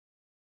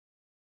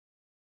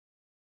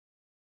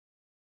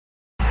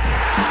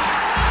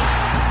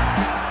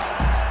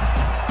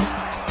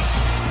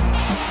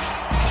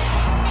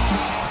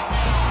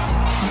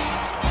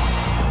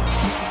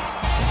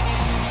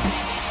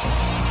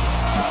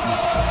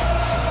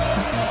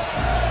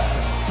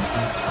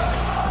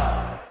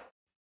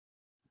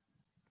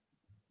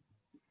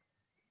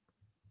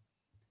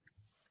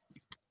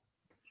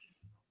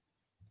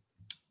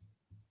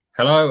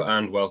Hello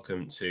and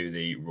welcome to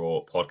the Raw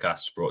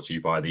podcast brought to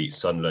you by the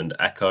Sunderland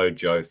Echo.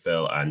 Joe,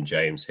 Phil and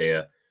James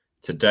here.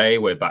 Today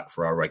we're back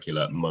for our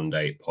regular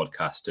Monday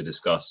podcast to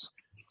discuss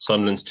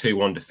Sunderland's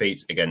 2-1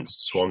 defeat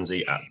against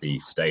Swansea at the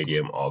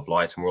Stadium of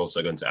Light. And we're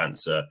also going to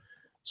answer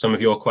some of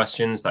your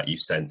questions that you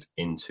sent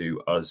into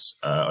us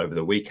over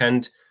the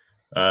weekend.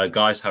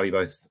 Guys, how are you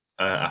both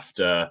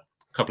after a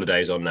couple of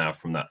days on now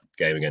from that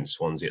game against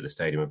Swansea at the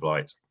Stadium of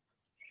Light?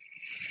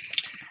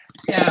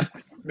 Yeah,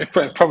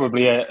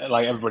 probably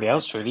like everybody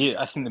else, really.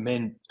 I think the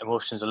main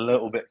emotion is a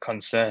little bit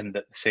concerned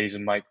that the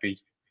season might be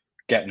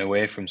getting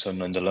away from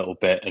Sunderland a little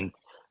bit. And,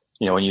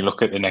 you know, when you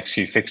look at the next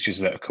few fixtures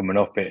that are coming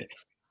up,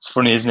 it's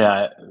funny, isn't it?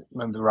 I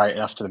remember right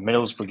after the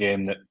Middlesbrough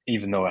game that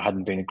even though it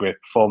hadn't been a great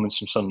performance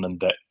from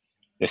Sunderland, that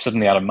they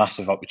suddenly had a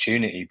massive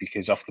opportunity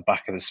because off the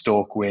back of the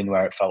Stoke win,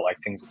 where it felt like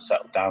things had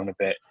settled down a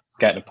bit,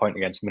 getting a point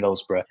against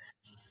Middlesbrough,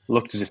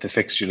 looked as if the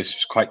fixture list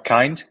was quite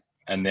kind.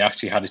 And they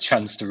actually had a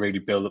chance to really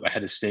build up a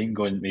head of steam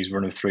going into these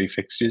run of 3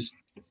 fixtures.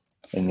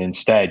 And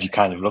instead, you're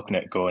kind of looking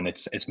at it going,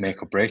 it's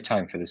make or break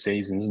time for the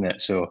season, isn't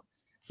it? So,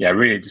 yeah,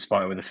 really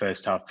disappointed with the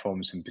first half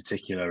performance in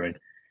particular. And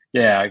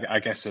yeah, I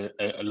guess a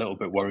little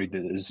bit worried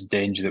that there's a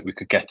danger that we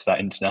could get to that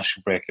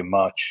international break in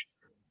March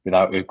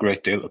without a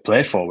great deal to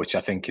play for, which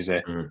I think is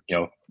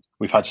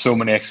we've had so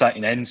many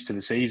exciting ends to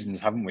the seasons,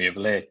 haven't we, of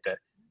late, that,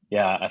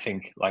 yeah, I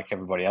think like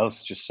everybody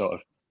else, just sort of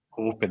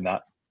hoping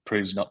that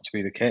proves not to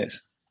be the case.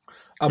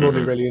 I'm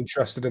only really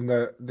interested in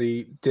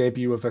the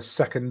debut of a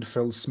second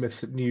Phil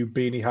Smith new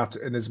beanie hat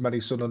in as many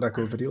Sunderland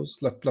Echo videos.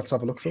 Let's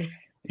have a look, Phil.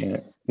 Yeah,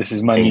 this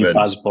is my new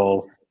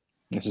Bazball.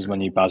 This is my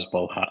new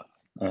Bazball hat.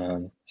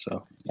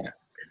 So yeah,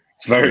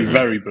 it's very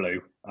very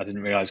blue. I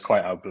didn't realise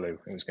quite how blue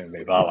it was going to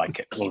be, but I like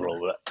it. We'll roll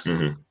with it.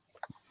 Mm-hmm.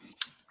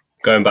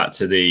 Going back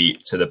to the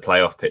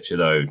playoff picture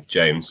though,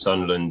 James,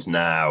 Sunderland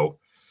now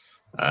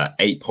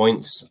 8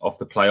 points off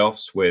the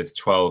playoffs with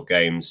 12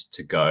 games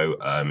to go.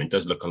 It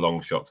does look a long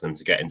shot for them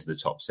to get into the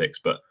top 6,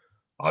 but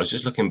I was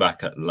just looking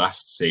back at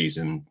last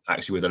season,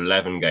 actually with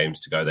 11 games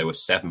to go, they were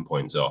 7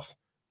 points off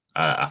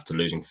after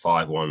losing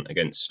 5-1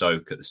 against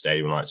Stoke at the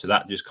Stadium of Light. So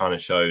that just kind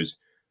of shows,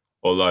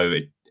 although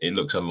it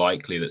looks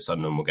unlikely that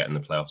Sunderland will get in the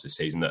playoffs this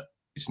season, that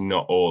it's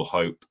not all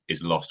hope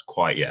is lost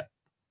quite yet.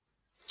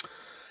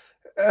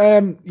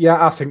 I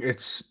think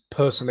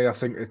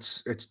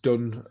it's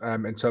done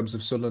in terms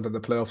of Sunderland and the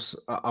playoffs.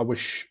 I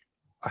wish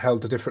I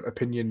held a different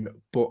opinion,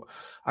 but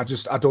I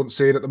don't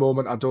see it at the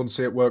moment. I don't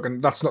see it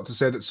working. That's not to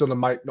say that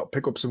Sunderland might not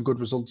pick up some good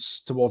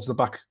results towards the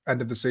back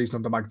end of the season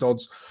under Mike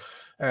Dodds.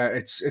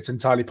 It's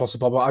entirely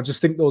possible, but I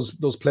just think those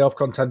playoff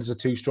contenders are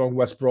too strong.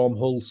 West Brom,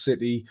 Hull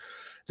City,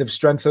 they've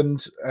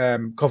strengthened.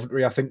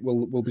 Coventry, I think,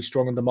 will be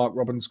strong under Mark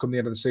Robbins come the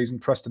end of the season.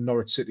 Preston,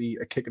 Norwich City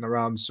are kicking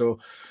around, so.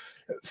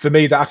 For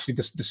me, that actually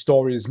the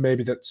story is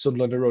maybe that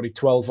Sunderland are only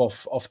 12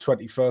 off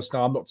 21st.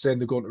 Now, I'm not saying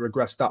they're going to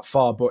regress that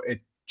far, but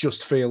it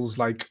just feels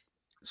like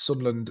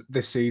Sunderland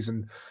this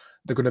season,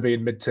 they're going to be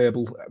in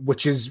mid-table,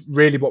 which is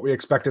really what we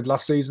expected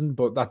last season,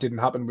 but that didn't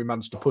happen. We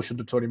managed to push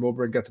under Tony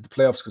Mowbray and get to the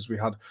playoffs because we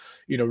had,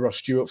 Ross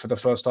Stewart for the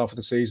first half of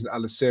the season,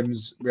 Ellis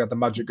Sims. We had the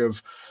magic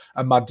of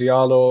Amad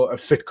Diallo, a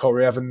fit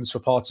Corey Evans for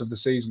parts of the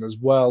season as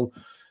well.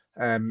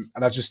 And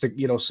I just think,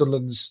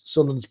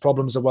 Sunderland's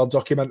problems are well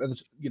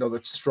documented.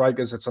 That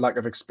strikers, it's a lack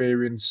of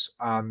experience,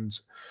 and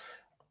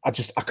I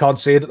can't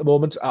see it at the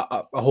moment.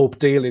 I hope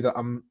dearly that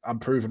I'm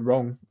proven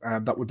wrong.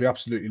 That would be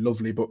absolutely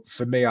lovely, but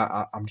for me,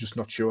 I'm just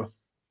not sure.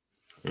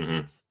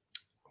 Mm-hmm.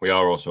 We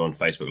are also on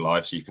Facebook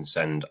Live, so you can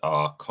send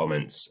our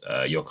comments,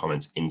 your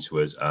comments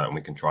into us, and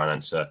we can try and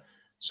answer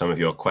some of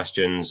your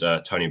questions.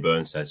 Tony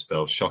Burns says,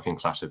 Phil, shocking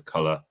clash of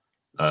colour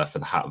for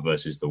the hat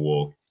versus the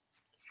wall.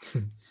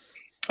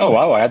 Oh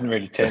wow! I hadn't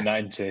really taken that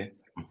into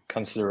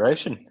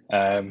consideration.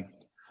 I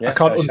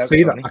can't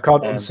unsee that. I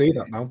can't unsee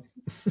that now.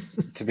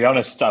 To be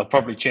honest, I'll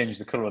probably change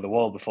the colour of the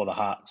wall before the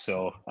hat.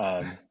 So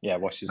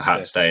watch this. The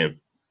hat staying.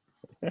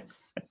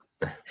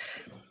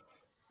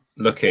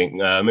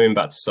 Moving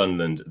back to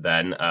Sunderland,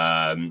 then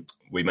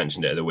we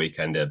mentioned it at the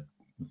weekend.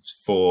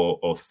 4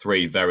 or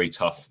 3 very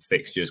tough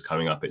fixtures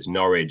coming up. It's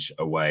Norwich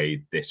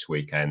away this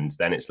weekend.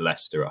 Then it's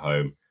Leicester at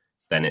home.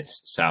 Then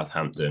it's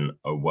Southampton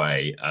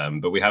away.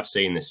 But we have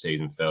seen this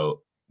season,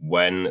 Phil,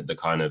 when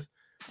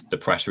the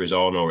pressure is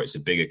on or it's a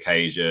big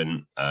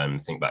occasion.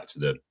 Think back to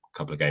the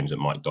couple of games that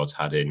Mike Dodds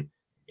had in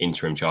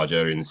interim charge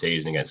earlier in the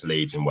season against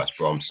Leeds and West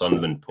Brom.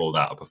 Sunderland pulled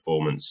out a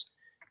performance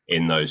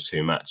in those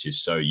 2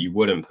 matches. So you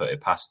wouldn't put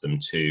it past them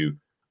to,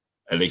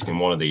 at least in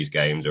one of these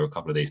games or a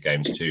couple of these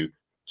games, to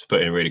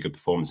put in a really good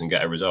performance and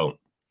get a result.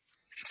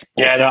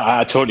 Yeah, no,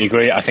 I totally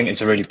agree. I think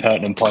it's a really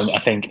pertinent point. I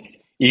think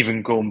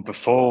even going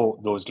before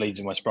those Leeds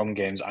and West Brom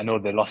games, I know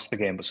they lost the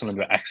game, but some of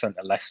them were excellent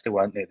at Leicester,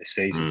 weren't they, this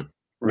season?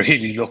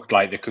 Really looked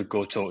like they could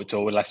go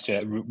toe-to-toe with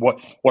Leicester. One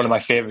of my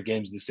favourite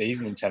games of the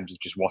season in terms of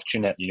just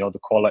watching it, the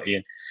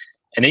quality.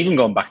 And even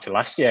going back to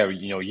last year,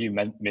 you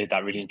made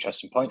that really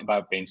interesting point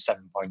about being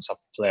 7 points off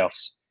the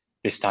playoffs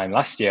this time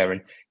last year. And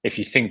if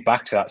you think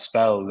back to that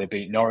spell, they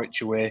beat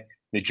Norwich away.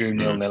 They drew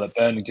 0-0 at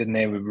Burnley, didn't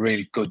they? With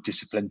really good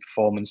disciplined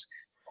performance.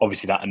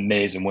 obviously that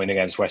amazing win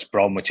against West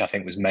Brom, which I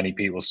think was many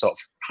people's sort of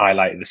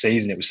highlight of the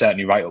season. It was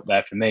certainly right up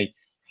there for me.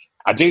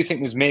 I do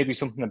think there's maybe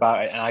something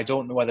about it, and I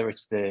don't know whether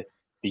it's the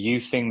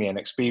youth thing, the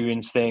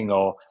inexperience thing,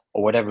 or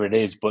whatever it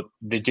is, but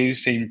they do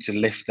seem to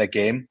lift their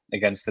game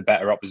against the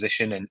better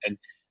opposition. And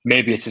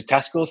maybe it's a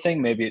tactical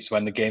thing, maybe it's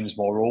when the game's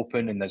more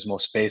open and there's more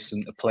space for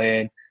them to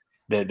play in,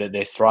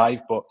 they thrive.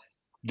 But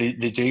they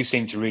do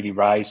seem to really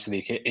rise to the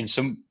in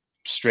some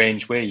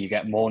strange way. You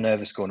get more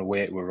nervous going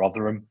away to a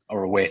Rotherham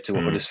or away to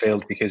a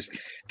Huddersfield, because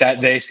that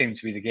they seem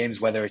to be the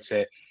games, whether it's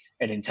an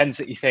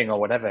intensity thing or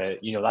whatever,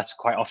 that's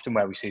quite often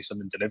where we see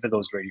someone deliver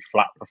those really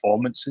flat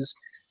performances.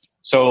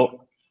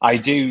 So I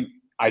do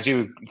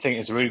think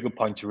it's a really good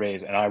point to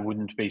raise, and I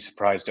wouldn't be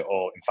surprised at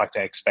all. In fact,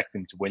 I expect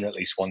them to win at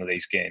least one of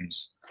these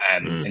games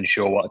and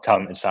show what a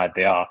talented side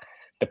they are.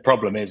 The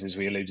problem is, as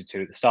we alluded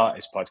to at the start of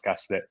this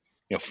podcast, that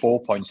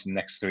 4 points in the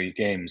next 3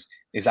 games,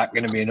 is that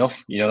going to be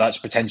enough? That's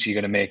potentially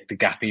going to make the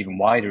gap even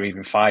wider,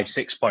 even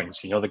 5-6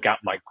 points. The gap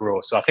might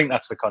grow. So I think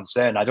that's the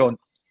concern.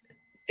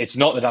 It's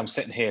not that I'm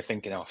sitting here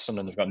thinking,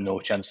 Sunderland have got no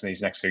chance in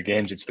these next 3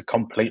 games. It's the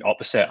complete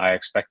opposite. I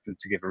expect them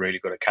to give a really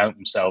good account of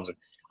themselves, and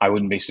I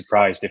wouldn't be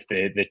surprised if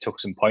they took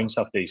some points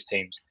off these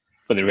teams.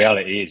 But the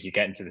reality is, you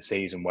get into the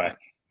season where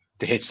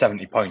to hit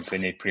 70 points, they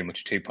need pretty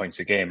much 2 points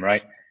a game,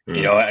 right?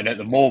 And at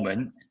the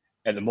moment,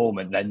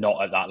 they're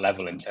not at that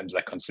level in terms of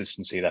their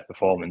consistency, their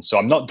performance. So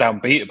I'm not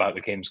downbeat about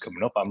the games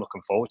coming up. I'm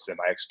looking forward to them.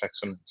 I expect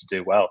Sunderland to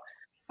do well.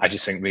 I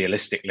just think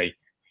realistically,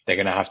 they're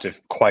going to have to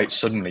quite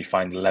suddenly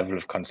find a level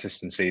of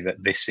consistency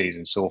that this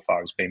season so far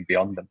has been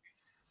beyond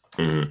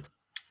them.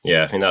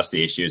 Yeah, I think that's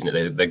the issue, isn't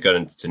it? They're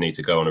going to need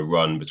to go on a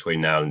run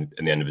between now and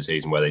the end of the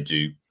season where they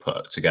do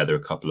put together a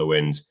couple of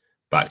wins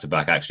back to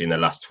back. Actually, in their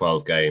last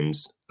 12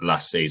 games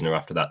last season, or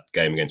after that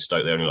game against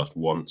Stoke, they only lost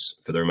once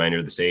for the remainder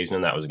of the season,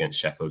 and that was against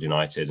Sheffield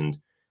United. And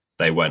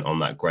they went on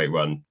that great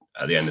run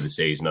at the end of the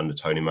season under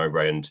Tony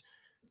Mowbray and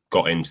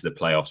got into the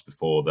playoffs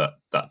before that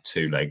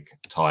 2-leg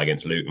tie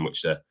against Luton,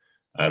 which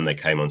they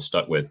came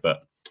unstuck with.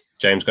 But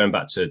James, going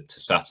back to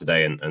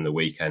Saturday and the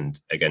weekend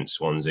against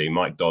Swansea,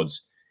 Mike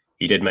Dodds,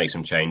 he did make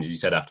some changes. He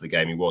said after the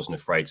game he wasn't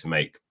afraid to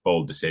make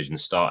bold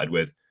decisions. Started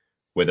with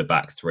a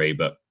back 3,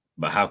 but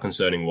how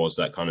concerning was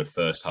that kind of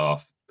first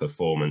half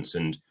performance?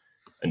 And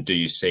do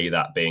you see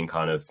that being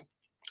kind of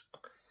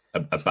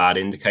a bad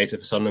indicator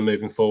for Sunderland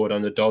moving forward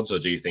under Dodds, or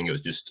do you think it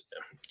was just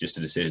a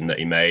decision that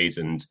he made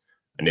and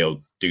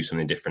he'll do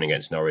something different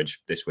against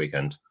Norwich this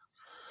weekend?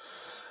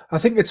 I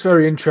think it's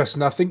very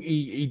interesting. I think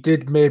he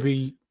did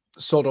maybe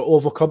sort of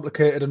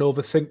overcomplicate it and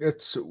overthink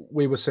it.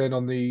 We were saying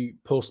on the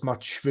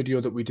post-match video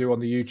that we do on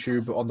the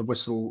YouTube, on the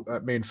Whistle,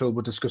 me and Phil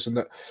were discussing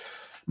that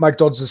Mike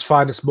Dodds'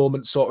 finest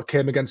moment sort of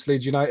came against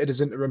Leeds United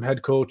as interim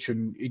head coach,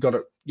 and he got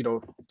it,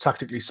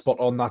 tactically spot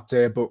on that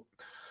day. But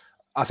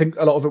I think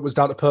a lot of it was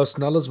down to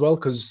personnel as well,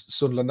 because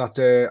Sunderland that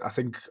day, I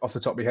think off the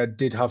top of my head,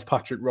 did have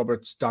Patrick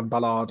Roberts, Dan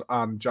Ballard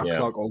and Jack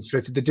Clarke all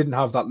fitted. They didn't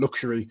have that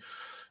luxury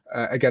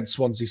against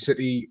Swansea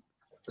City.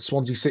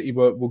 Swansea City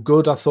were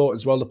good, I thought,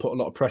 as well, to put a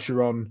lot of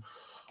pressure on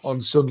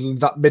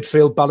Sunderland. That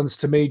midfield balance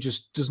to me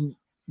just doesn't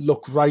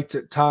look right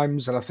at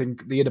times, and I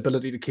think the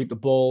inability to keep the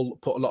ball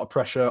put a lot of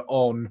pressure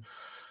on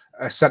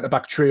a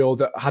centre-back trio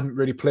that hadn't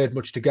really played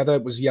much together.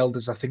 It was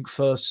Yelder's, I think,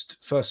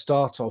 first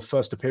start or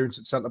first appearance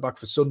at centre-back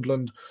for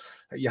Sunderland.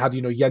 You had,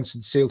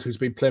 Jensen Seelt, who's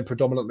been playing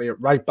predominantly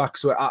at right-back.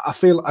 So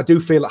I do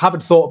feel,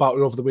 having thought about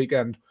it over the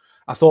weekend,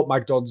 I thought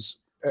Mike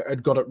Dodds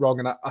had got it wrong,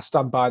 and I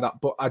stand by that.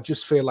 But I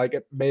just feel like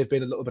it may have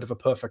been a little bit of a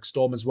perfect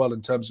storm as well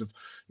in terms of,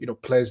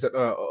 players that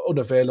are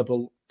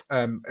unavailable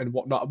and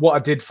whatnot. What I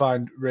did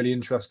find really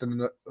interesting,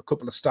 and a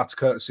couple of stats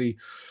courtesy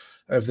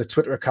of the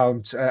Twitter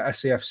account,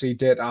 SAFC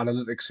Data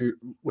Analytics,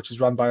 which is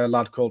run by a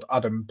lad called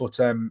Adam, but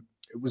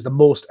it was the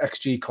most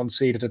XG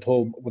conceded at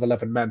home with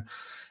 11 men.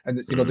 And,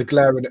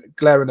 the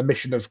glaring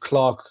omission of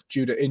Clarke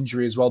due to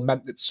injury as well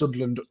meant that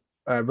Sunderland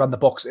ran the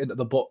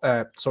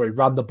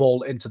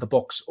ball into the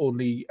box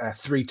only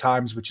 3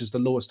 times, which is the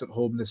lowest at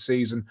home this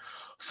season.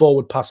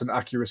 Forward passing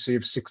accuracy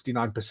of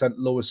 69%,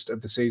 lowest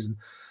of the season.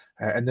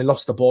 And they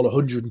lost the ball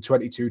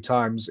 122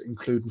 times,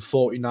 including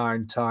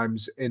 49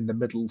 times in the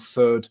middle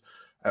third,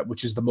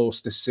 which is the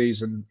most this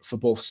season for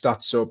both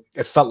stats. So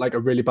it felt like a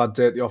really bad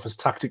day at the office,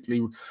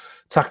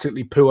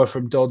 tactically poor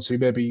from Dodds, who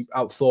maybe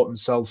outthought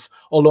himself.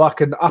 Although I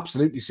can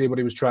absolutely see what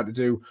he was trying to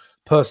do.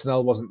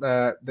 Personnel wasn't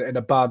there. They're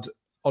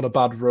on a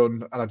bad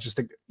run, and I just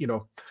think,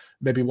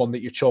 maybe one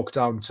that you chalk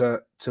down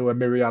to a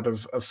myriad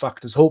of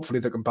factors. Hopefully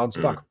they can bounce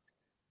back.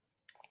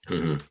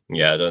 Mm-hmm.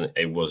 Yeah,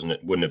 it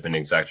wouldn't have been an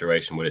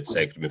exaggeration, would it,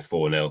 say it could have been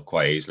 4-0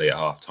 quite easily at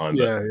half time.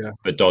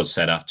 But Dodds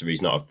said after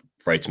he's not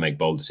afraid to make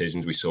bold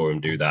decisions. We saw him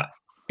do that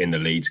in the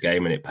Leeds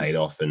game, and it paid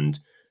off, and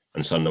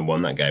Sunderland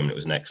won that game, and it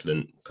was an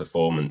excellent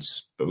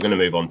performance. But we're going to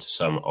move on to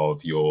some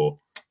of your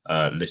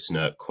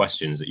listener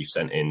questions that you've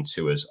sent in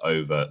to us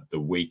over the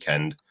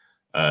weekend.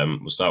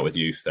 We'll start with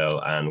you, Phil,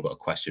 and we've got a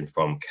question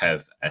from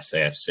Kev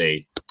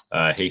SAFC.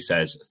 He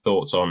says,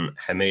 thoughts on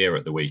Hemir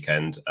at the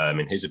weekend.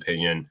 In his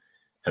opinion,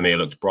 Hemir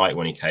looked bright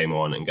when he came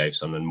on and gave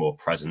Sunderland more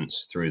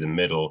presence through the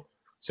middle.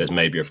 says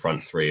maybe a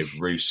front three of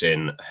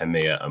Rusyn,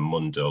 Hemir and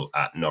Mundell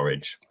at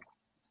Norwich.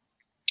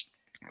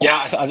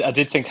 Yeah, I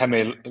did think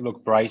Hemir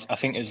looked bright. I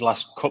think his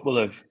last couple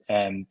of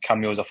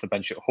cameos off the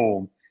bench at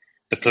home,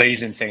 the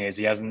pleasing thing is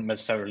he hasn't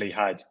necessarily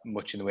had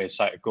much in the way of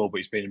sight of goal, but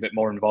he's been a bit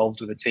more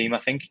involved with the team, I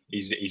think.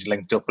 He's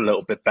linked up a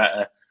little bit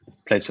better,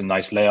 played some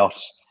nice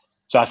layoffs.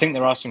 So I think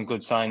there are some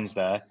good signs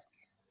there.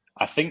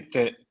 I think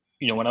that,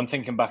 when I'm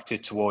thinking back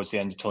towards the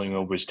end of Tony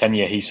Milbury's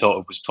tenure, he sort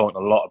of was talking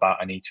a lot about,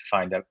 I need to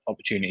find out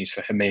opportunities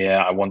for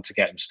Hemir. I want to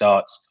get him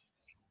starts.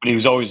 But he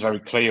was always very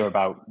clear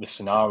about the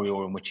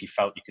scenario in which he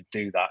felt he could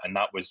do that. And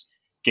that was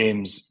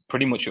games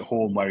pretty much at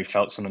home where he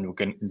felt Sunderland were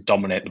going to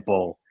dominate the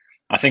ball.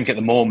 I think at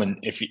the moment,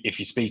 if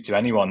you speak to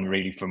anyone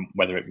really, from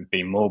whether it would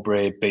be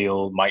Mowbray,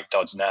 Beale, Mike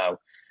Dodds now,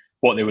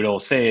 what they would all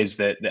say is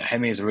that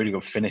Hemir is a really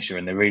good finisher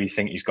and they really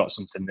think he's got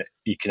something that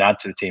he can add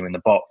to the team in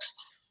the box.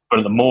 But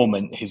at the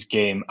moment, his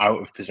game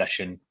out of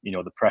possession,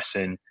 the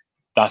pressing,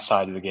 that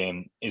side of the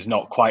game is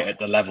not quite at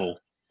the level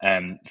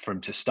for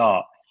him to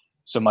start.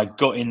 So my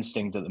gut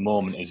instinct at the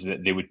moment is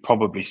that they would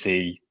probably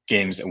see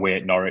games away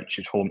at Norwich,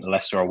 at home to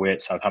Leicester, or away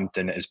at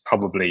Southampton as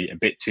probably a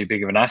bit too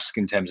big of an ask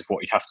in terms of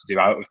what he'd have to do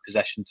out of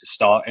possession to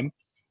start him.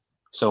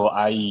 So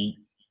I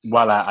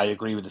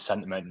agree with the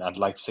sentiment, and I'd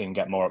like to see him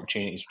get more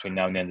opportunities between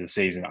now and the end of the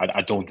season.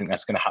 I don't think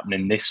that's going to happen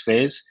in this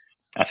phase.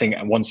 I think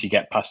once you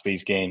get past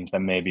these games,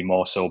 then maybe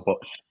more so. But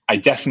I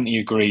definitely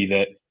agree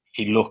that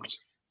he looked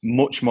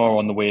much more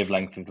on the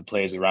wavelength of the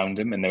players around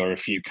him, and there were a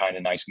few kind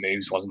of nice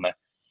moves, wasn't there?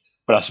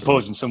 But I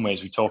suppose in some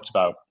ways we talked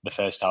about the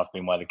first half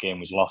being where the game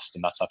was lost,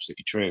 and that's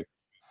absolutely true.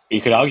 But you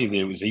could argue that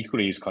it was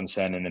equally as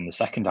concerning in the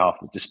second half,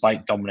 that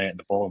despite dominating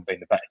the ball and being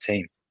the better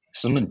team,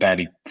 Sunderland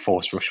barely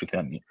forced Rushworth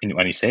into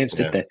any saves,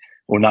 did they?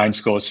 Or 9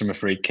 scores from a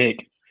free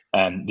kick.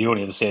 The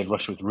only other save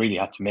Rushworth really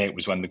had to make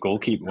was when the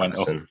goalkeeper went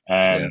up.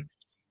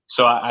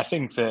 So I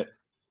think that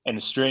in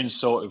a strange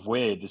sort of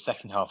way, the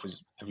second half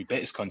was every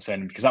bit as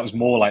concerning, because that was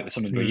more like the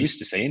Sunderland we're used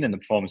to seeing, and the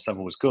performance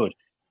level was good.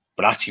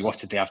 But actually, what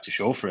did they have to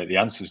show for it? The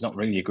answer was not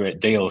really a great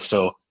deal.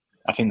 So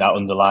I think that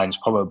underlines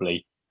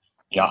probably,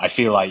 I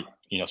feel like,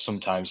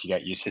 sometimes you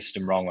get your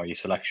system wrong or your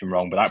selection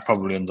wrong, but that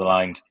probably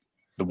underlined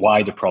the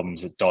wider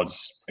problems that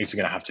Dodds is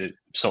going to have to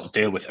sort of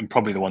deal with, and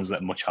probably the ones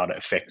that are much harder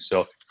to fix.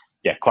 So,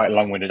 yeah, quite a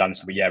long-winded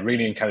answer. But, yeah,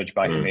 really encouraged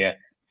by him here.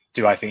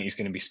 Do I think he's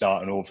going to be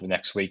starting over the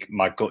next week?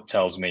 My gut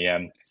tells me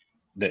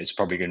that it's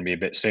probably going to be a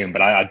bit soon,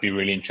 but I'd be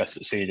really interested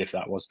to see it if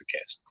that was the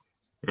case.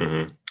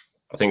 Mm-hmm.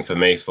 I think for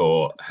me,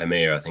 for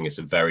Hemir, I think it's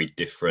a very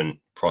different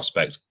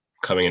prospect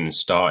coming in and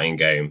starting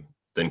game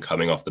than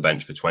coming off the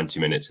bench for 20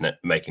 minutes and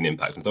making an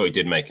impact. I thought he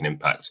did make an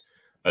impact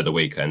at the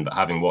weekend, but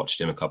having watched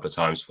him a couple of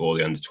times for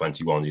the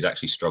under-21, he's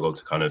actually struggled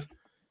to kind of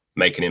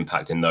make an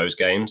impact in those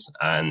games.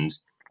 And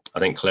I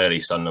think clearly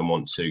Sunderland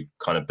want to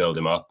kind of build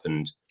him up,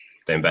 and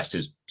they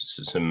invested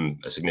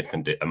a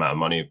significant amount of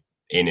money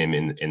in him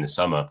in the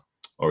summer,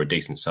 or a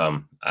decent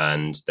sum,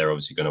 and they're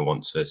obviously going to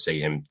want to see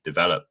him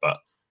develop. But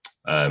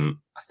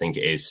I think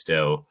he's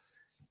still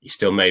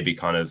maybe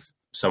kind of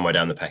somewhere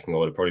down the pecking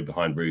order, probably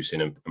behind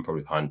Rusyn and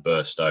probably behind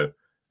Burstow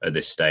at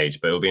this stage.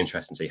 But it'll be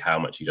interesting to see how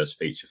much he does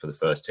feature for the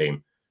first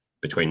team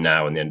between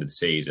now and the end of the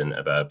season,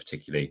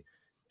 particularly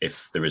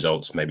if the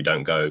results maybe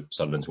don't go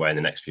Sunderland's way in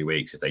the next few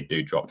weeks, if they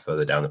do drop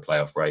further down the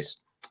playoff race.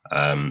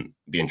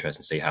 Be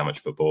interesting to see how much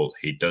football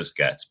he does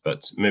get.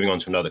 But moving on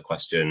to another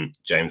question,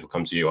 James, we'll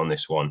come to you on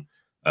this one.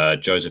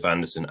 Joseph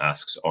Anderson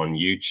asks on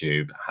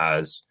YouTube,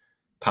 has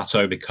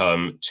Pato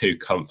become too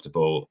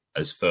comfortable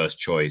as first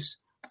choice?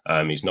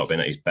 He's not been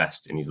at his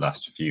best in his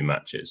last few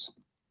matches.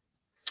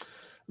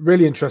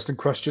 Really interesting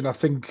question. I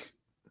think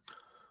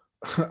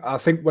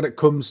when it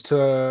comes to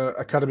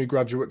academy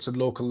graduates and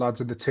local lads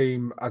in the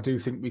team, I do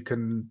think we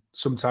can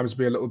sometimes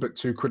be a little bit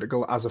too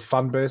critical as a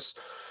fan base.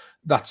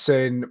 That's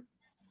saying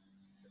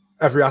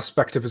every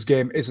aspect of his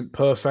game isn't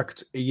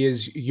perfect. He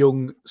is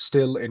young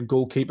still in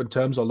goalkeeping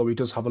terms, although he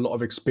does have a lot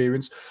of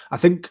experience. I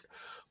think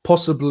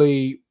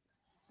possibly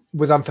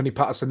with Anthony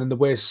Patterson and the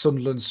way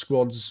Sunderland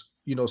squad's,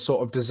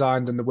 sort of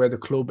designed and the way the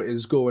club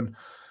is going,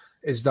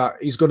 is that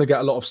he's going to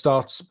get a lot of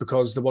starts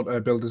because they want to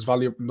build his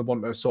value and they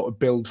want to sort of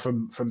build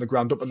from the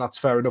ground up, and that's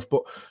fair enough.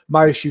 But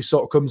my issue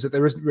sort of comes that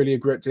there isn't really a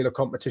great deal of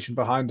competition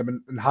behind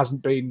him, and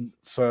hasn't been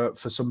for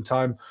some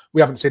time.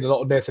 We haven't seen a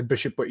lot of Nathan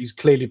Bishop, but he's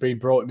clearly been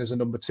brought in as a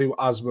number 2,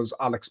 as was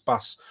Alex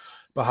Bass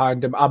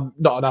behind him. I'm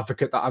not an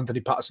advocate that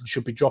Anthony Patterson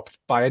should be dropped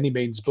by any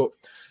means, but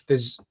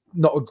there's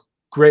not a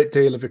great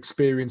deal of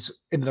experience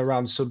in and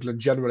around Sunderland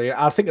generally.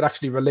 I think it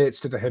actually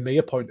relates to the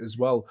Hemir point as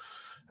well.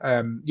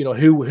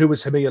 Who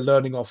was Hemir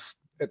learning off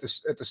at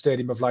the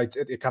Stadium of Light,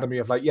 at the Academy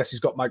of Light? Yes, he's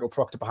got Michael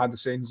Proctor behind the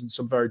scenes and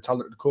some very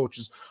talented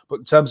coaches,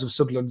 but in terms of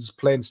Sunderland's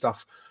playing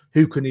staff,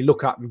 who can he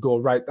look at and go,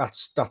 right,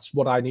 that's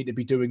what I need to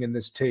be doing in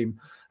this team?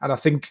 And I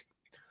think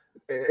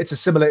it's a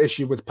similar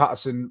issue with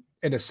Patterson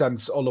in a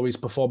sense, although he's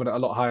performing at a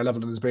lot higher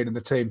level than has been in the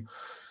team,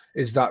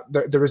 is that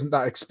there isn't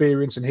that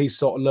experience and he's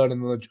sort of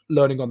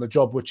learning on the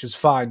job, which is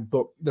fine,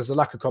 but there's a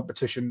lack of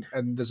competition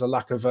and there's a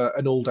lack of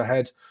an older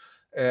head,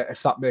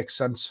 if that makes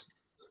sense.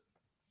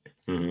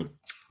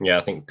 Mm-hmm. Yeah,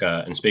 I think,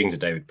 and speaking to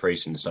David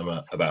Priest in the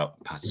summer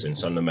about Patterson,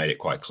 Sunderland made it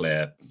quite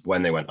clear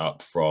when they went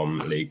up from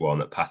League One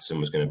that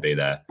Patterson was going to be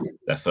their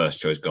first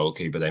choice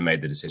goalkeeper. They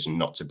made the decision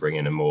not to bring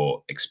in a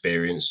more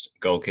experienced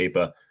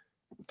goalkeeper.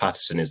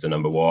 Patterson is the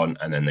number one,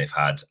 and then they've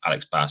had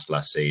Alex Bass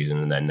last season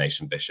and then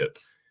Nathan Bishop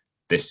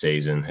this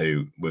season,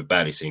 who we've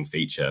barely seen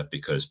feature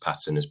because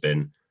Patterson has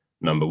been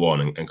number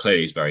one, and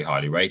clearly he's very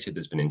highly rated.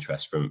 There's been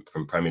interest from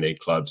Premier League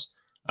clubs.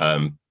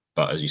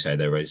 But as you say,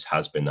 there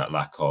has been that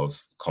lack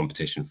of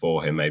competition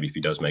for him. Maybe if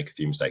he does make a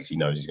few mistakes, he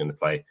knows he's going to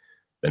play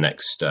the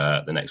next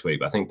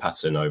week. But I think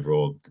Patterson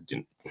overall,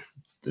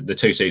 the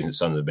 2 seasons at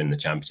Sunderland have been in the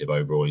Championship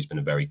overall. He's been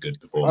a very good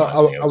performer.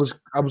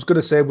 I was going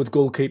to say with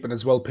goalkeeping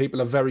as well,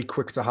 people are very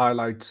quick to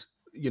highlight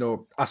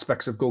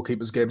aspects of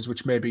goalkeepers' games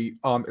which maybe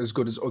aren't as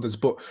good as others.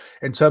 But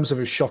in terms of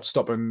his shot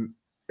stopping,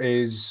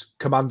 his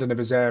commanding of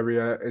his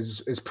area,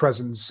 his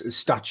presence, his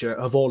stature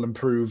have all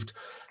improved.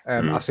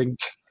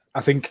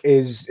 I think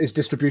his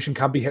distribution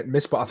can be hit and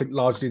miss, but I think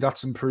largely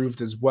that's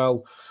improved as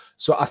well.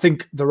 So I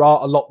think there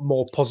are a lot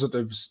more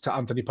positives to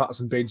Anthony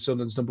Patterson being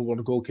Sunderland's number one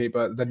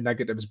goalkeeper than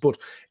negatives. But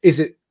is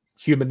it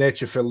human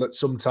nature, Phil, that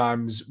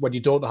sometimes when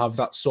you don't have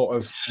that sort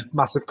of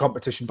massive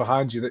competition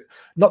behind you, that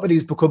not that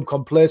he's become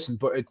complacent,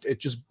 but it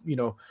just,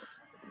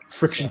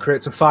 friction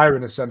creates a fire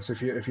in a sense,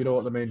 if you know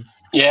what I mean.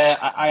 Yeah,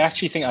 I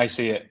actually think I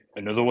see it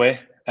another way.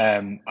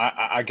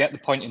 I get the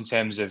point in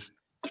terms of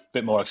a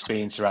bit more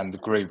experience around the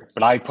group,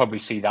 but I probably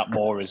see that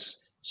more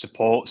as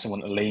support,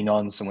 someone to lean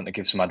on, someone to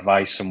give some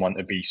advice, someone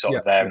to be sort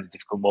of there in the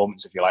difficult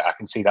moments, if you like. I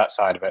can see that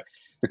side of it.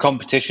 The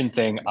competition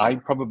thing, I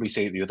probably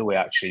see it the other way,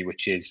 actually,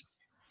 which is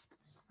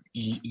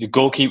the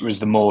goalkeeper is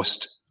the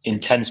most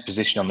intense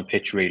position on the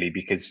pitch, really,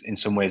 because in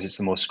some ways it's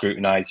the most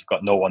scrutinised. You've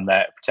got no one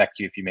there to protect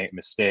you if you make a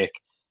mistake.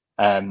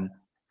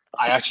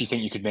 I actually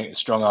think you could make a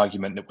strong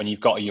argument that when you've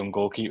got a young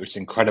goalkeeper, it's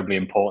incredibly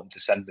important to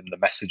send them the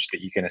message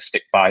that you're going to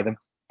stick by them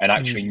and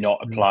actually not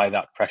apply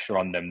that pressure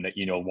on them that,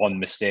 one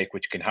mistake,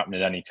 which can happen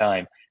at any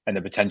time, and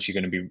they're potentially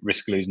going to be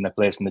risk losing their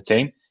place in the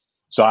team.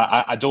 So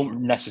I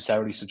don't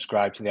necessarily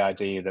subscribe to the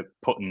idea that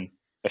putting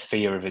a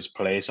fear of his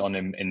place on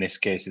him in this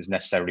case is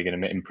necessarily going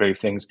to improve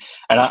things.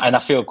 And I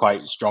feel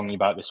quite strongly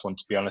about this one,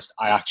 to be honest.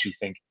 I actually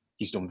think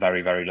he's done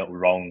very, very little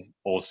wrong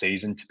all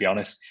season, to be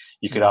honest.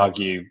 You could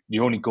argue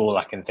the only goal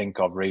I can think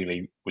of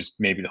really was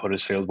maybe the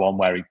Huddersfield one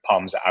where he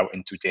palms it out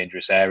into a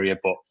dangerous area.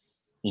 But,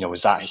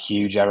 was that a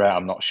huge error?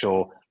 I'm not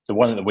sure. The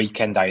one at the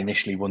weekend, I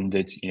initially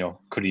wondered,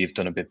 could he have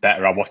done a bit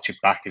better? I watch it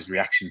back, his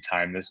reaction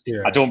time.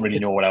 I don't really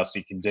know what else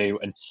he can do.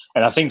 And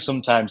I think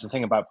sometimes the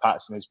thing about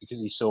Patterson is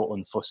because he's so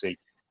unfussy,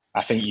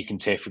 I think you can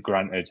take for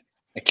granted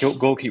a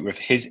goalkeeper of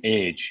his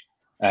age.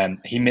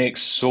 He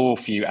makes so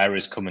few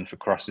errors coming for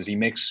crosses. He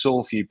makes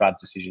so few bad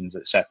decisions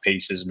at set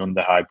pieces and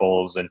under high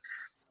balls. And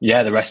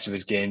the rest of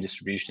his game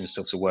distribution and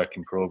stuff's a work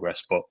in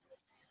progress. But,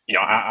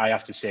 I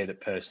have to say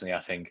that personally,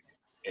 I think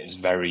it's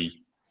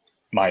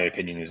my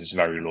opinion is it's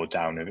very low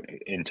down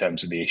in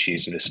terms of the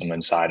issues with the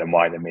Sunderland side and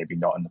why they're maybe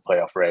not in the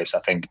playoff race. I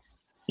think,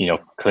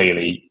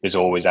 clearly there's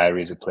always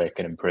areas of play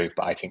can improve,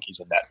 but I think he's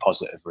a net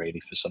positive really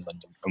for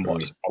Sunderland and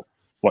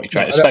what he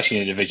tried, especially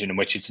in a division in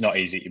which it's not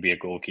easy to be a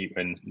goalkeeper,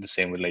 and the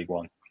same with League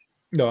One.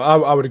 No,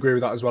 I would agree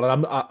with that as well.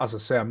 And as I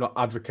say, I'm not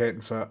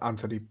advocating for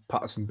Anthony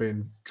Patterson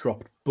being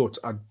dropped, but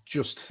I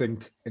just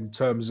think in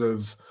terms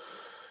of,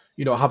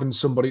 having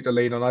somebody to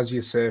lean on, as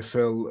you say,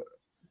 Phil,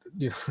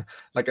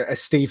 like a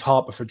Steve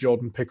Harper for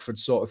Jordan Pickford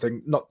sort of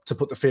thing, not to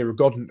put the fear of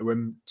God into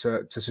him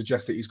to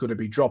suggest that he's going to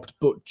be dropped,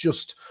 but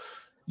just,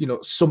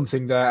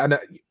 something there. And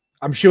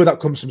I'm sure that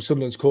comes from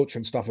Sunderland's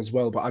coaching staff as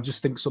well, but I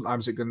just think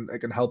sometimes it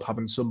can help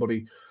having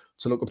somebody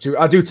to look up to.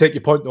 I do take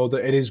your point, though,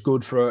 that it is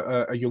good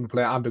for a young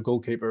player and a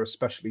goalkeeper,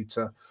 especially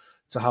to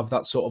have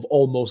that sort of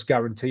almost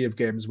guarantee of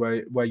games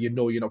where you're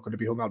not going to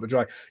be hung out to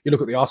dry. You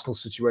look at the Arsenal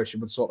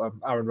situation with sort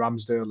of Aaron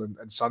Ramsdale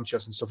and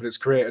Sanchez and stuff, and it's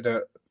created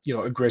a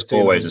great deal.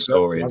 Always a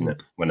story, isn't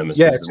it? When a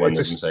mistake is one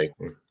mistake.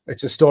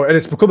 It's a story, and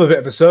it's become a bit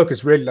of a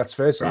circus, really. Let's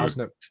face it,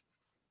 hasn't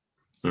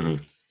it?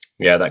 Mm-hmm.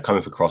 Yeah, that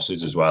coming for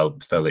crosses as well,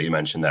 Phil, that you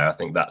mentioned there. I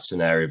think that's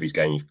an area of his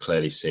game you've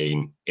clearly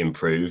seen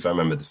improve. I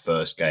remember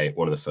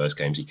one of the first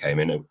games he came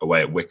in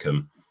away at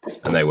Wickham,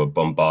 and they were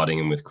bombarding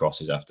him with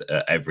crosses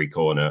after every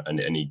corner, and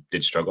he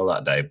did struggle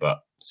that day.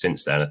 But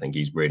since then, I think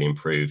he's really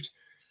improved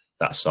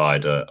that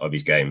side of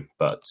his game.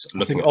 But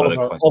looking at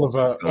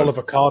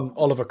Oliver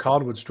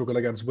Kahn would struggle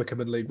against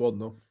Wickham in League One,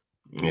 though.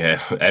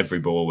 Yeah, every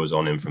ball was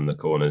on him from the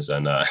corners,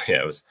 and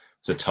it was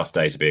a tough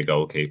day to be a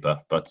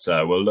goalkeeper. But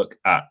we'll look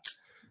at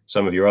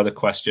some of your other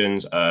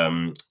questions.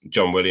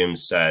 John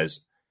Williams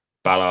says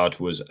Ballard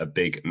was a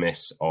big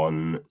miss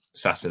on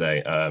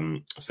Saturday.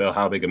 Phil,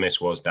 how big a miss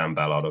was Dan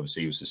Ballard?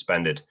 Obviously, he was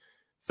suspended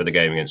for the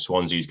game against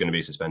Swansea. He's going to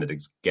be suspended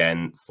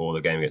again for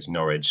the game against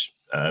Norwich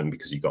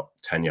because he got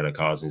 10 yellow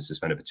cards and he's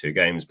suspended for 2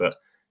 games. But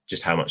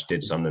just how much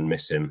did Sunderland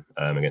miss him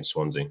against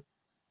Swansea?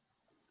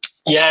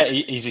 Yeah,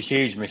 he's a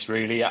huge miss,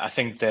 really. I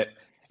think that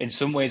in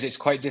some ways it's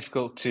quite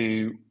difficult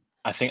to,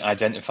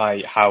 identify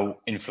how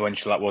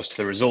influential that was to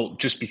the result,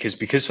 just because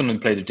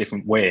Sunderland played a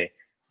different way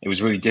it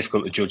was really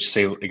difficult to judge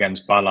Sealt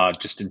against Ballard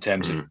just in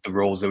terms of the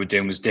roles they were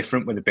doing was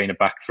different with it being a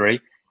back three.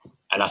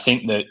 And I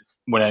think that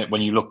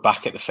when you look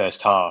back at the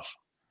first half,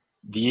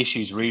 the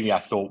issues really, I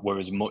thought, were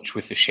as much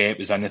with the shape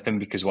as anything,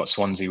 because what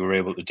Swansea were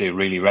able to do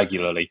really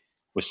regularly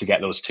was to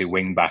get those two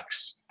wing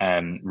backs,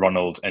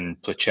 Ronald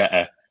and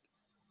Placheta,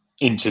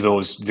 into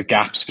the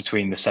gaps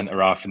between the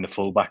centre half and the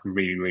full back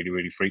really, really,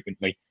 really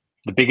frequently.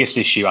 The biggest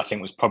issue, I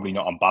think, was probably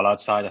not on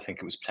Ballard's side. I think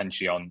it was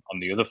potentially on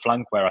the other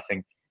flank, where I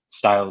think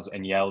Styles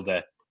and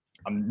Yelder,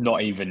 I'm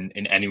not even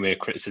in any way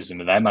criticism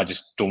of them. I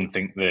just don't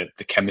think the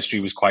chemistry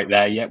was quite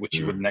there yet, which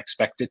you wouldn't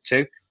expect it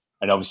to.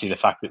 And obviously the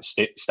fact that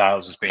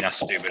Styles has been asked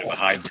to do a bit of a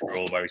hybrid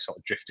role where he sort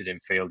of drifted in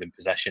field in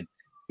possession,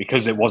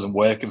 because it wasn't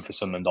working for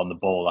Sunderland on the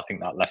ball, I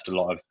think that left a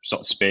lot of sort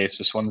of space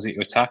for Swansea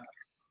to attack.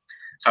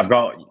 So I've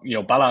got,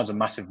 Ballard's a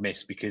massive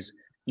miss because,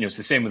 it's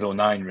the same with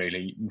 09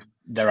 really.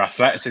 Their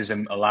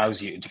athleticism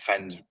allows you to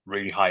defend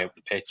really high up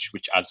the pitch,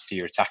 which adds to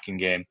your attacking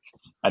game.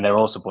 And they're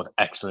also both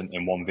excellent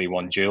in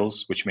 1v1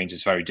 duels, which means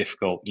it's very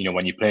difficult,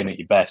 when you're playing at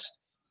your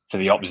best, for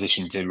the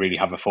opposition to really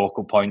have a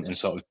focal point and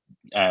sort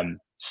of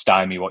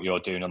stymie what you're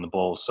doing on the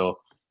ball. So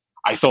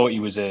I thought he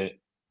was a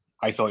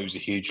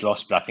huge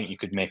loss, but I think you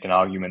could make an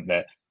argument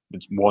that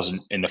it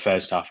wasn't in the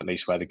first half, at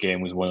least, where the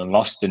game was won and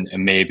lost. And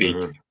maybe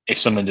if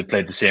Sunderland had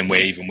played the same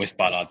way, even with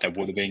Ballard, there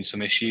would have been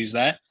some issues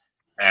there.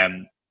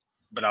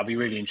 But I'll be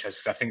really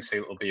interested, because I think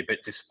Sealt will be a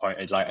bit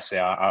disappointed. Like I say,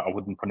 I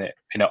wouldn't pin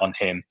it on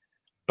him,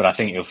 but I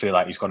think he'll feel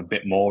like he's got a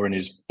bit more in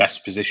his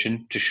best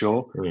position to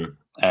show.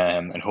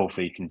 And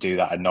hopefully he can do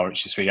that at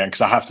Norwich this weekend.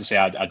 Because I have to say,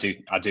 I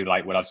do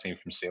like what I've seen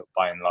from Sealt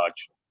by and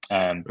large.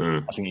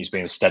 I think he's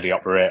been a steady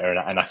operator,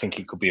 and I think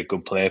he could be a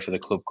good player for the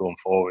club going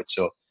forward.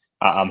 So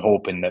I'm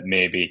hoping that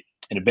maybe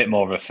in a bit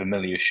more of a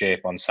familiar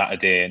shape on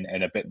Saturday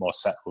and a bit more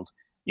settled,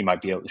 he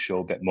might be able to show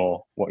a bit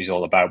more what he's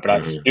all about.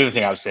 But the other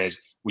thing I would say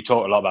is, we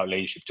talk a lot about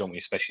leadership, don't we?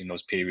 Especially in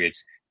those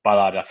periods.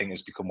 Ballard, I think,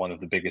 has become one of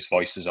the biggest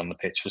voices on the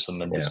pitch for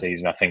Sunderland this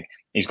season. I think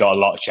he's got a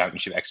lot of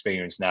championship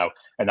experience now,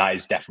 and that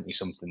is definitely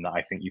something that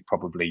I think you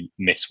probably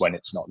miss when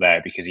it's not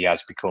there, because he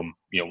has become,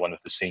 one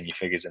of the senior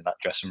figures in that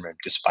dressing room,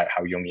 despite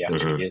how young he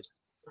actually is.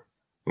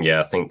 Yeah,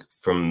 I think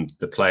from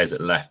the players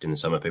that left in the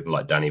summer, people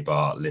like Danny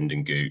Bart,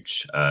 Lyndon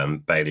Gooch,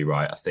 Bailey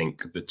Wright, I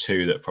think the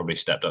two that probably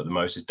stepped up the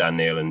most is Dan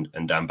Neil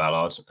and Dan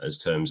Ballard, as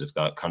terms of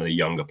that kind of the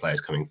younger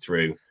players coming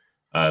through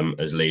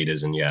as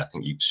leaders. And I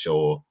think you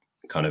saw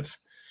kind of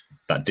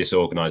that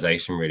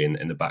disorganisation really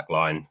in the back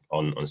line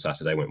on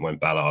Saturday when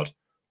Ballard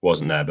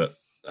wasn't there. But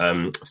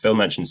Phil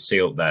mentioned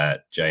Sealt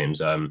there,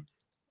 James. I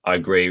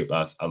agree.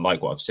 I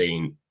like what I've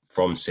seen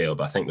from Sealt,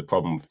 but I think the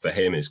problem for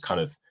him is kind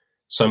of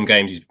some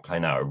games he's been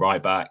playing out at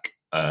right back.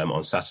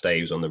 On Saturday,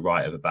 he was on the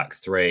right of a back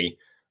three.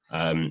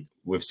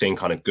 We've seen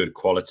kind of good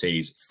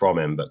qualities from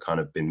him, but kind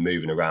of been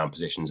moving around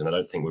positions. And I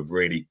don't think we've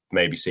really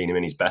maybe seen him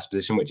in his best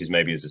position, which is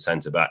maybe as a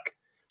centre back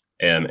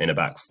in a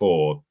back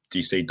four. Do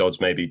you see Dodds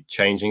maybe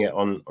changing it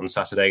on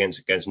Saturday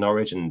against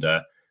Norwich? And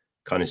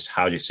kind of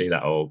how do you see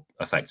that will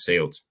affect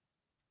Sealt?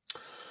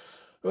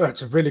 Well,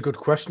 it's a really good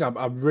question.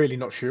 I'm really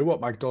not sure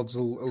what Mike Dodds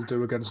will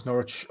do against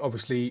Norwich.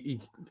 Obviously,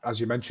 he, as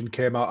you mentioned,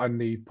 came out in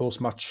the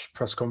post-match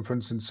press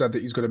conference and said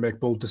that he's going to make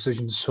bold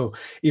decisions. So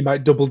he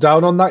might double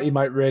down on that. He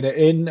might rein it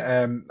in.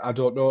 I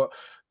don't know.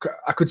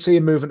 I could see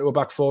him moving to a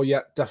back four.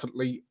 Yeah,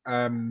 definitely.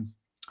 And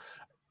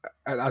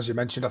as you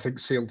mentioned, I think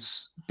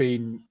Sealt's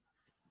been,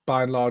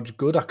 by and large,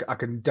 good. I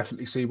can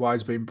definitely see why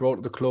he's been brought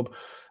to the club.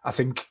 I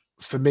think,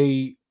 for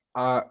me,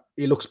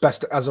 he looks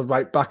best as a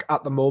right back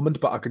at the moment,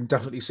 but I can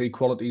definitely see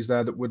qualities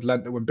there that would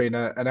lend to him being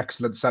an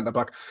excellent centre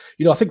back.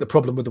 I think the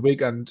problem with the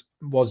weekend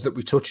was that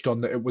we touched on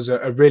that it was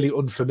a really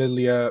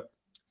unfamiliar,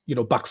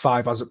 back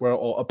five, as it were,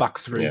 or a back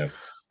three,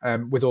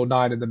 with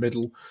 09 in the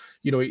middle.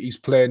 He was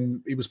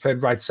playing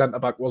right centre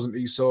back, wasn't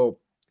he? So,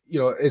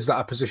 is that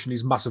a position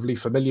he's massively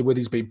familiar with?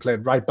 He's been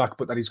playing right back,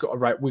 but then he's got a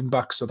right wing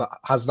back, so that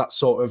has that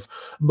sort of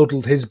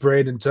muddled his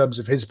brain in terms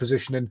of his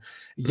positioning.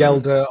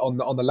 Yelder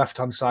on the left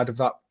hand side of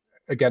that.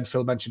 Again,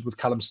 Phil mentioned with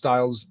Callum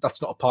Styles,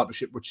 that's not a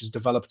partnership which has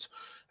developed,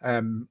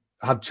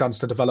 had chance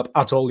to develop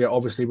at all yet,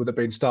 obviously, with it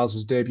being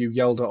Styles' debut.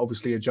 Yelder,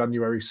 obviously, a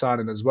January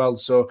signing as well.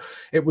 So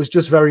it was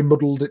just very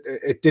muddled.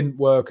 It didn't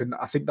work, and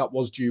I think that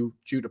was due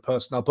to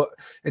personnel. But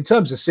in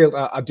terms of Sealt,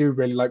 I do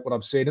really like what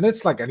I'm seeing. And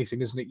it's like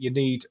anything, isn't it? You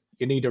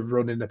need a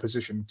run in a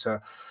position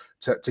to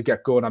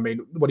get going. I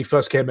mean, when he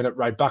first came in at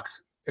right back,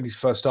 and he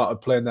first started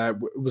playing there,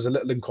 it was a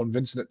little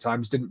inconvincing at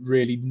times. Didn't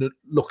really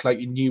look like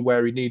he knew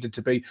where he needed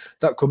to be.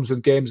 That comes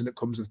with games, and it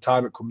comes with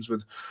time. It comes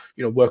with,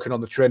 working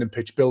on the training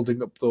pitch,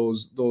 building up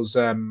those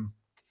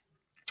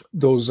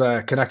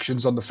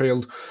connections on the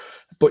field.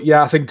 But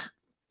yeah, I think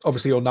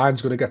obviously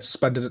 09's going to get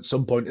suspended at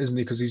some point, isn't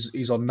he? Because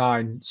he's on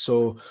 9.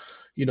 So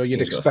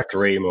you'd expect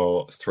three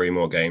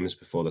more games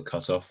before the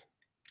cutoff.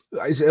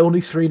 Is it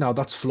only 3 now?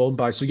 That's flown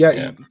by. So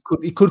yeah.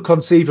 He could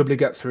conceivably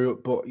get through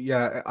it, but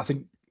yeah, I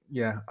think.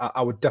 Yeah,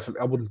 I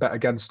wouldn't bet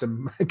against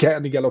him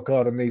getting a yellow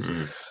card in these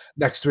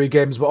next 3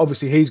 games. But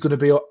obviously, he's going to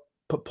be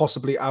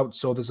possibly out,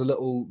 so there's a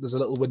little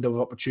window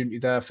of opportunity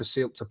there for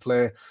Sealt to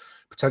play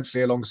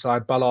potentially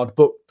alongside Ballard.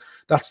 But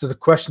that's the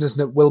question,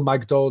 isn't it? Will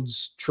Mike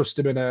Dodds trust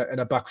him in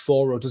a back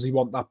four, or does he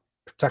want that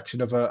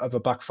protection of a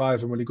back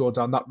five? And will he go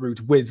down that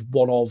route with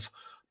one of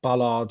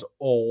Ballard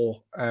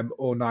or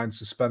 09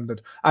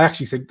 suspended? I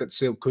actually think that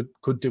Seal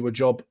could do a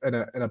job in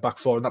a back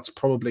four, and that's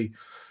probably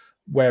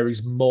where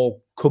he's more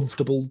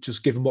comfortable,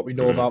 just given what we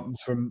know about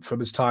him from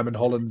his time in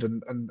Holland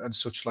and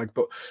such like.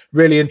 But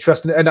really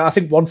interesting. And I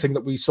think one thing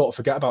that we sort of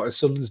forget about is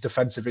Sunderland's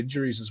defensive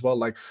injuries as well.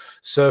 Like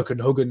Sirkin,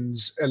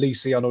 Huggins,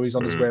 Elise, I know he's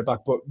on his way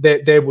back, but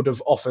they would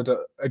have offered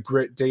a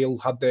great deal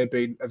had they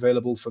been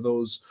available for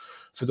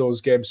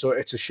those games. So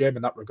it's a shame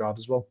in that regard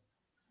as well.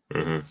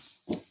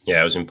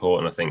 Yeah, it was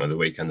important, I think, on the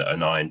weekend that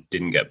 09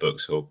 didn't get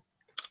booked, or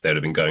they would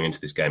have been going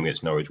into this game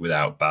against Norwich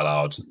without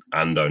Ballard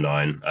and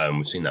 09.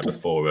 We've seen that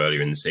before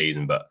earlier in the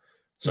season, but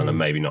Sunderland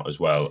maybe not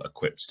as well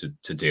equipped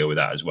to deal with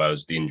that, as well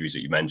as the injuries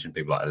that you mentioned.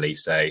 People like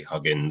Elise,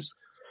 Huggins,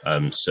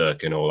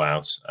 Sirkin all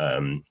out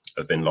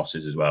have been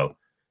losses as well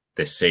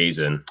this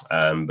season.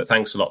 But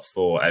thanks a lot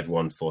for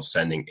everyone for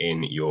sending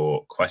in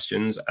your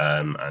questions,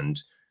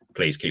 and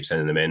please keep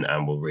sending them in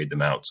and we'll read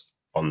them out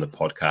on the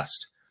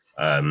podcast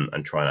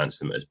and try and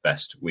answer them as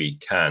best we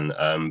can.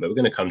 But we're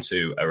going to come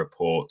to a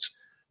report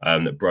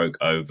that broke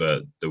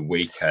over the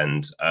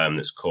weekend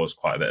that's caused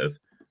quite a bit of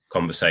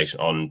conversation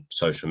on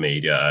social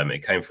media.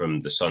 It came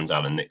from the Sun's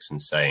Alan Nixon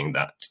saying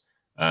that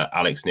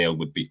Alex Neil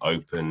would be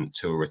open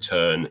to a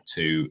return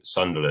to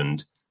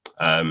Sunderland.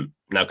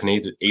 Now, can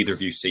either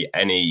of you see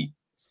any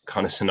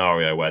kind of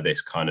scenario where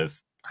this kind of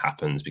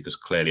happens? Because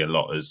clearly a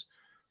lot has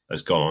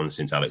gone on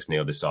since Alex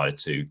Neil decided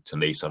to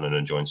leave Sunderland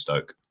and join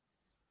Stoke.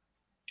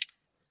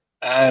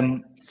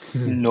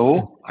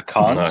 No, I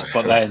can't. No.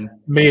 But then,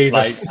 me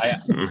either.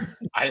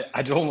 Like,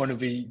 I don't want to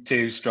be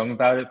too strong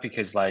about it,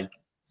 because like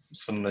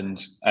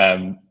Sunderland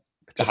have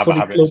a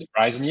habit of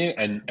surprising you.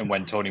 And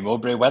when Tony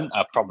Mowbray went,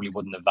 I probably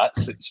wouldn't have that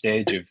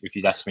stage of, if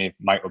you'd asked me if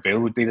Michael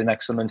Beale would be the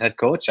next Sunderland head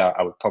coach,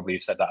 I would probably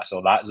have said that I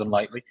saw that as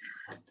unlikely.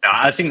 Now,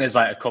 I think there's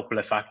like a couple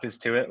of factors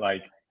to it.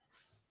 Like,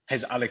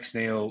 has Alex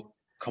Neil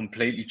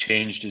completely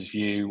changed his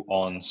view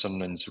on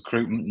Sunderland's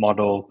recruitment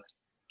model?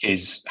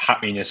 His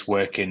happiness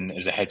working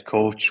as a head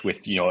coach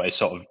with, you know, a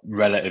sort of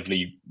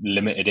relatively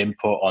limited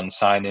input on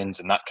signings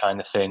and that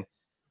kind of thing.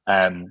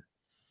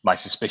 My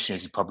suspicion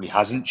is he probably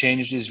hasn't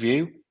changed his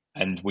view,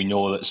 and we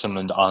know that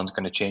Sunderland aren't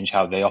going to change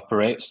how they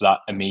operate. So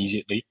that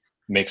immediately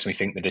makes me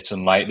think that it's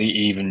unlikely,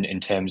 even in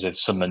terms of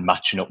Sunderland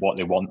matching up what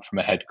they want from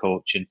a head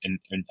coach and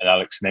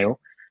Alex Neil.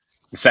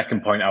 The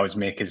second point I was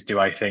make is, do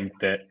I think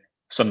that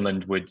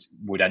Sunderland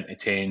would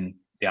entertain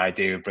the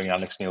idea of bringing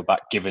Alex Neil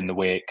back, given the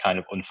way it kind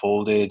of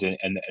unfolded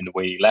and the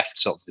way he left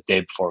sort of the day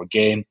before a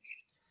game?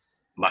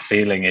 My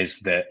feeling is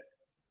that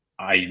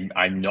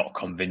I'm not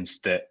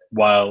convinced that,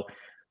 while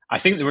I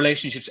think the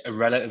relationships are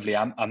relatively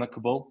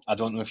amicable. I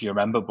don't know if you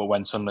remember, but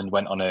when Sunderland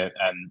went on a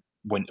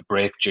winter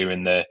break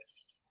during the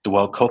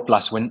World Cup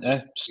last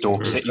winter,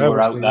 Stoke City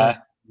were out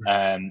there.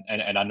 And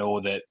I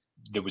know that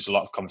there was a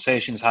lot of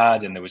conversations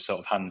had, and there was sort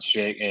of hands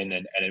shaking,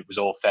 and it was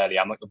all fairly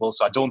amicable.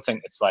 So I don't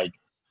think it's like,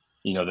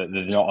 you know, that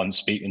they're not on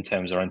speaking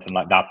terms or anything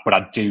like that. But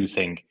I do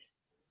think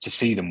to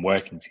see them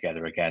working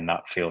together again,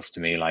 that feels to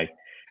me like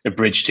a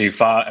bridge too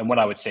far. And what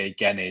I would say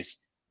again is,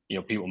 you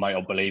know, people might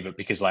not believe it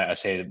because, like I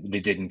say, they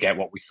didn't get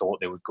what we thought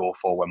they would go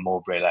for when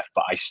Mowbray left.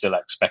 But I still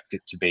expect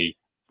it to be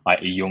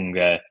like a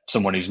younger,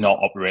 someone who's not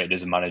operated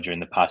as a manager in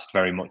the past,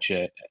 very much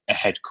a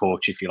head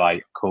coach, if you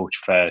like, coach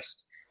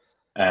first.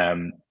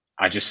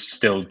 I just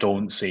still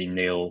don't see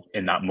Neil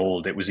in that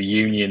mould. It was a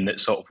union that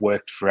sort of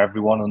worked for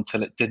everyone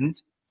until it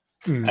didn't.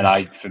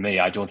 And for me,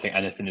 I don't think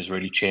anything has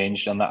really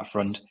changed on that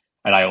front.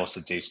 And I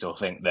also do still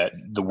think that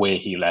the way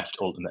he left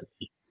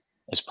ultimately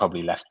has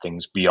probably left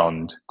things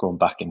beyond going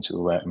back into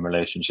a working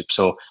relationship.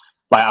 So,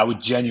 like, I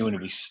would genuinely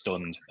be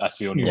stunned. That's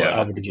the only word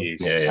I could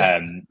use.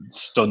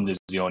 Stunned is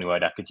the only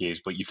word I could use.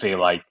 But you feel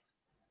like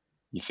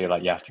you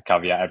have to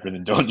caveat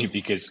everything, don't you?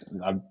 Because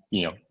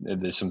you know,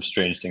 there's some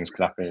strange things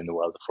happening in the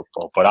world of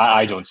football. But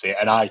I don't see it,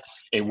 and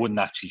it wouldn't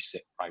actually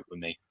sit right with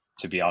me,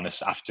 to be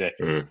honest. After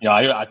you know,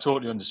 I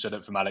totally understood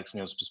it from Alex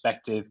Neil's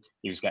perspective.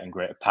 He was getting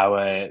greater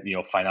power. You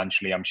know,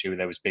 financially, I'm sure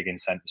there was big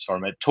incentives for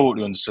him. I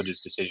totally understood his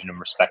decision and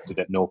respected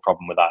it. No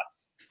problem with that.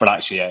 But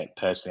actually,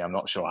 personally, I'm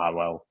not sure how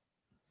well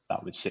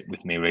that would sit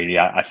with me. Really,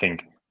 I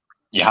think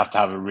you have to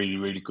have a really,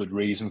 really good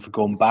reason for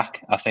going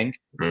back, I think.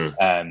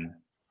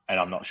 And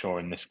I'm not sure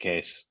in this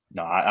case.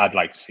 No, I'd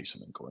like to see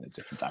something go in a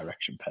different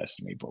direction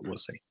personally, but we'll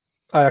see.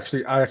 I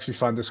actually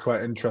find this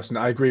quite interesting.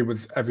 I agree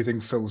with everything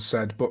Phil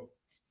said, but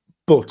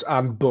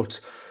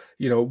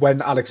you know,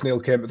 when Alex Neil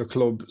came to the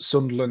club,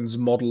 Sunderland's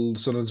model,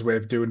 Sunderland's way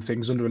of doing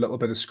things under a little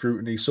bit of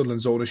scrutiny,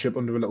 Sunderland's ownership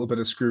under a little bit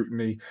of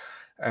scrutiny.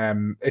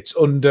 It's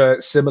under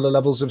similar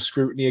levels of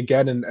scrutiny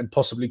again, and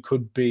possibly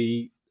could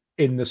be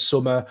in the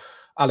summer.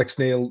 Alex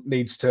Neil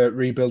needs to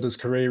rebuild his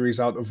career. He's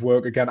out of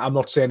work again. I'm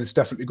not saying it's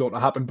definitely going to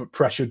happen, but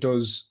pressure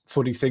does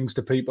funny things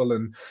to people.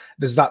 And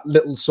there's that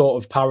little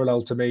sort of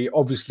parallel to me.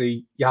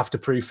 Obviously, you have to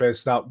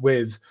preface that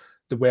with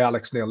the way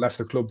Alex Neil left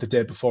the club the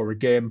day before a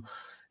game.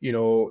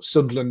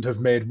 Sunderland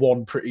have made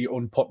one pretty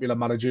unpopular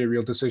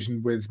managerial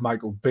decision with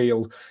Michael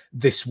Beale.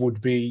 This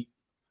would be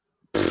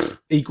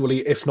equally,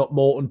 if not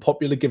more,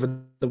 unpopular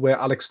given the way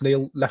Alex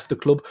Neil left the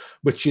club,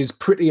 which is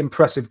pretty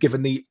impressive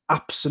given the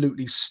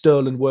absolutely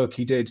sterling work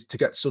he did to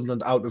get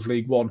Sunderland out of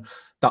League One.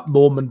 That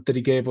moment that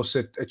he gave us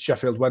at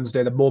Sheffield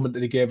Wednesday, the moment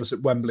that he gave us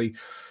at Wembley,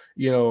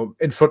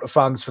 in front of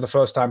fans for the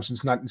first time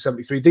since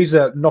 1973. These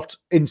are not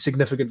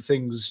insignificant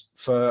things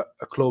for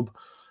a club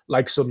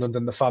like Sunderland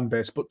and the fan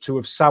base, but to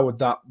have soured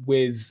that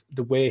with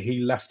the way he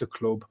left the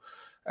club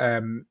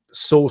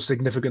so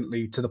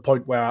significantly, to the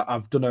point where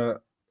I've done a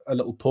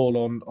little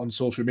poll on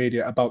social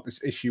media about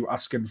this issue,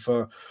 asking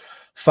for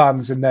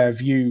fans and their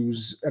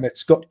views, and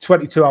it's got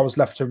 22 hours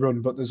left to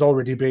run, but there's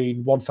already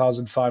been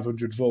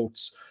 1,500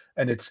 votes,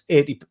 and it's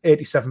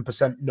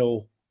 87%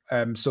 no.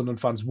 Sunderland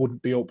fans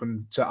wouldn't be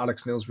open to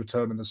Alex Neil's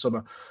return in the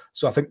summer.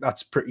 So I think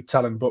that's pretty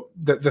telling. But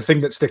the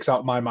thing that sticks out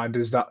in my mind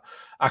is that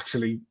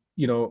actually,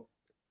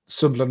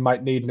 Sunderland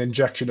might need an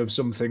injection of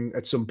something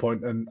at some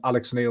point, and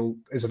Alex Neil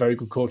is a very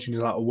good coach and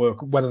he's out of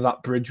work. Whether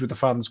that bridge with the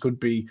fans could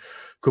be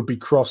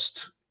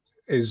crossed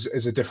is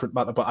a different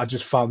matter. But I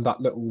just found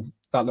that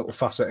little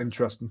facet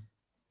interesting.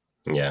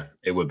 Yeah,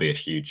 it would be a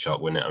huge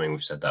shock, wouldn't it? I mean,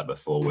 we've said that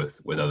before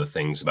with other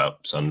things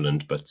about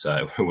Sunderland, but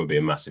it would be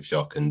a massive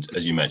shock. And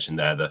as you mentioned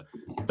there,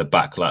 the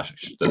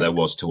backlash that there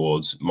was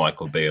towards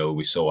Michael Beale,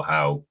 we saw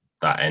how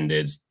that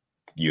ended.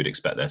 You'd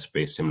expect there to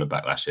be a similar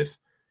backlash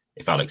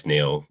if Alex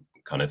Neil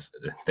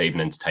they even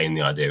entertained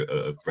the idea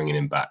of bringing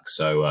him back.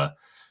 So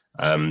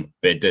but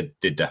it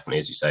did definitely,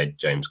 as you say,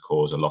 James,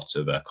 cause a lot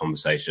of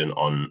conversation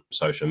on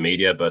social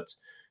media. But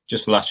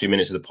just the last few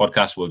minutes of the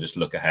podcast, we'll just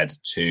look ahead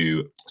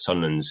to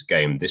Sunderland's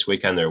game this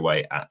weekend. They're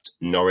away at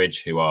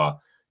Norwich, who are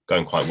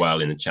going quite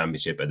well in the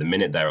Championship. At the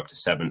minute, they're up to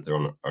 7th. They're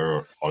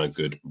on a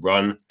good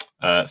run.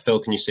 Phil,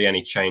 can you see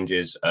any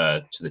changes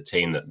to the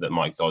team that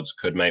Mike Dodds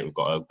could make? We've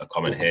got a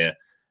comment here.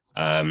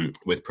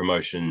 With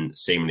promotion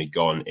seemingly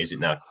gone, is it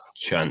now a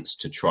chance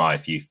to try a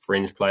few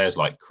fringe players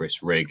like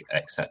Chris Rigg,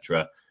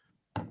 etc.?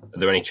 Are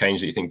there any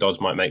changes that you think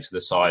Dodds might make to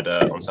the side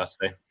on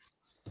Saturday?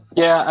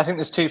 Yeah, I think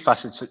there's two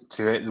facets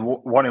to it.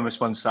 One in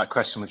response to that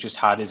question we just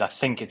had is I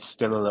think it's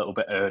still a little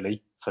bit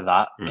early for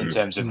that in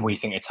terms of we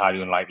think it's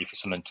highly unlikely for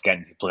someone to get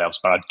into the playoffs,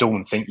 but I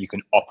don't think you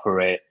can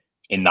operate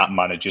in that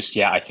manner just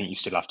yet. I think you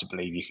still have to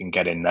believe you can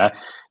get in there.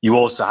 You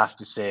also have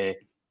to say,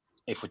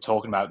 if we're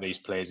talking about these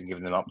players and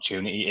giving them an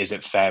opportunity, is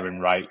it fair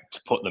and right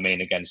to put them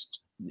in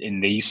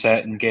these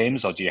certain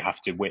games, or do you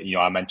have to wait?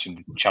 I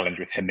mentioned the challenge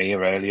with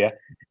Hamir earlier.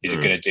 Is it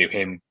going to do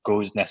him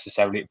good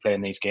necessarily to play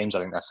in these games? I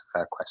think that's a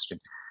fair question.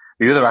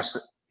 The other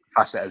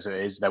facet as it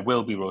is, there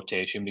will be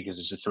rotation because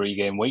it's a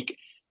 3-game week.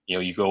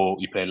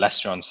 You play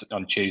Leicester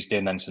on Tuesday,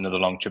 and then it's another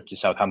long trip to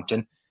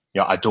Southampton.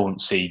 I don't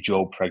see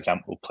Job, for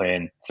example,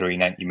 playing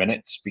 390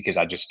 minutes because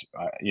I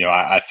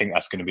think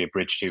that's going to be a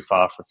bridge too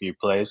far for a few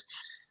players.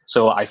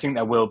 So I think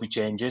there will be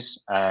changes.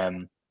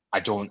 I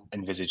don't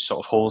envisage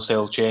sort of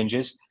wholesale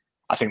changes.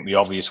 I think the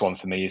obvious one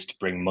for me is to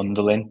bring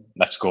Mundell in.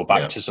 Let's go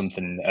back to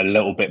something a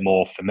little bit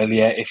more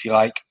familiar, if you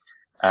like.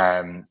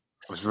 I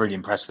was really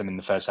impressed with him in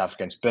the first half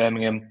against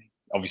Birmingham.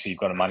 Obviously, you've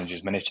got a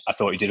manager's minute. I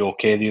thought he did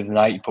okay the other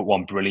night. He put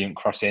one brilliant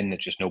cross in that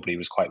just nobody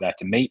was quite there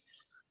to meet.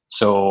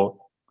 So,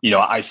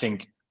 I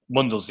think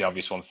Mundell's the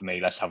obvious one for me.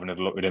 Let's have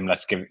another look at him.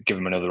 Let's give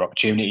him another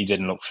opportunity. He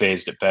didn't look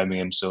phased at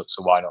Birmingham, so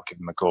why not give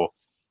him a go?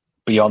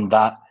 Beyond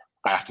that,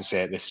 I have to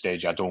say at this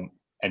stage, I don't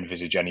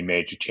envisage any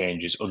major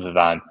changes other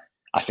than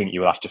I think you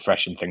will have to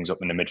freshen things up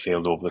in the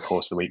midfield over the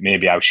course of the week.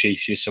 Maybe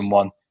Aushish is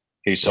someone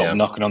who's sort of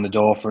knocking on the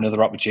door for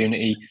another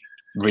opportunity.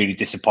 Really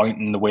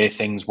disappointing the way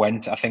things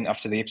went, I think,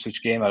 after the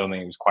Ipswich game. I don't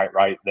think it was quite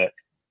right that,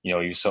 he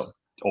was sort of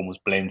almost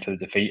blamed for the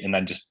defeat and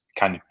then just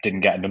kind of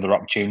didn't get another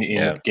opportunity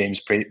in the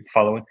games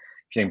following.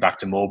 If you think back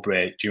to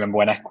Mowbray, do you remember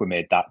when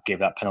Equa gave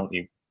that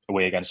penalty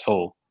away against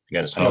Hull?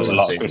 Against Hull. There was a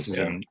lot of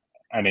criticism,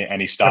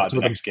 and he started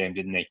the next game,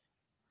 didn't he?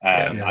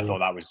 I thought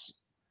that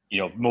was,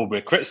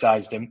 Mowbray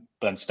criticised him,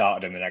 but then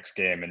started him the next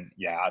game. And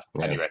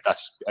anyway,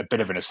 that's a bit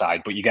of an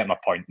aside, but you get my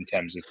point in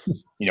terms of,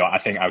 I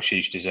think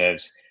Aushish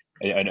deserves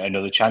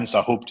another chance.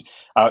 I hoped.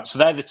 So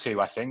they're the two,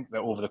 I think,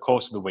 that over the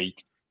course of the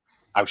week,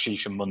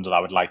 Aushish and Mundell, I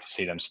would like to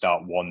see them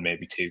start 1,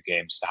 maybe 2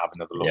 games to have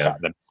another look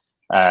at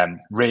them.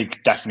 Rigg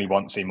definitely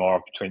want to see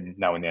more between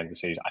now and the end of the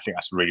season. I think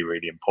that's really,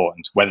 really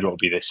important. Whether it will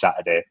be this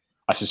Saturday,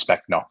 I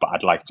suspect not, but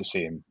I'd like to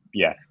see him.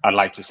 Yeah, I'd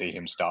like to see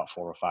him start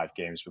 4 or 5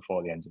 games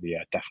before the end of the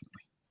year,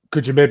 definitely.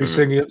 Could you maybe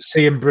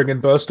see him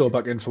bringing Burstow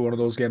back in for one of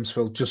those games,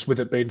 Phil, just with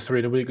it being 3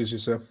 in a week, as you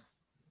say?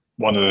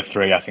 One of the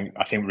 3, I think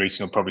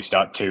Reeson will probably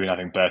start 2, and I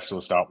think Burstow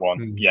will start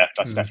 1. Yeah,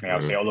 that's definitely how I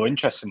see it. Although,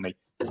 interestingly,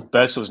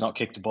 Burstow's not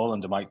kicked a ball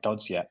under Mike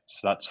Dodds yet,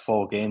 so that's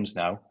 4 games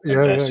now.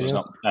 Burstow's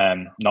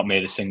not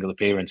made a single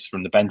appearance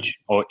from the bench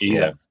or either.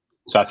 Yeah.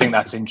 So I think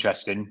that's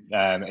interesting.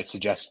 It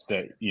suggests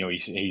that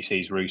he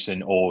sees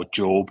Reeson or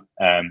Job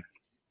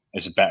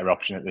as a better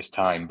option at this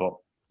time. But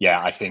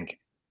yeah, I think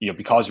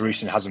because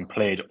Reeson hasn't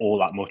played all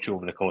that much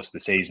over the course of the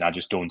season, I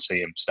just don't see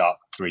him start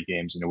 3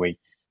 games in a week.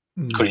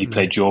 Could he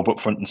play Job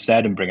up front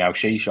instead and bring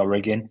Aushish or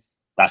Rigg in?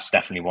 that's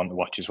definitely one to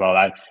watch as well.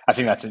 I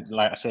think that's,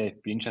 like I say,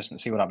 it'd be interesting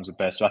to see what happens with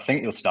Bairstow. I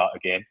think he'll start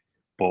again,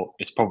 but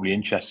it's probably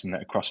interesting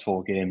that across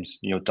 4 games,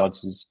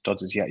 Dodds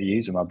is yet to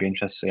use him. I'll be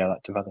interested to see how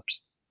that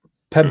develops.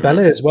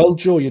 Pembele as well,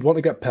 Joe. You'd want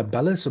to get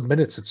Pembele some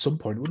minutes at some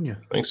point, wouldn't you?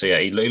 I think so. Yeah,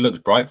 he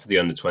looked bright for the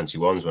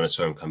under-21s when I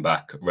saw him come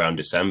back around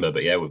December.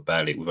 But yeah, we've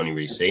only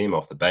really seen him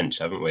off the bench,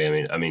 haven't we?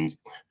 I mean,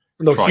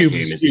 no,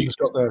 Hume's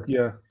got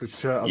the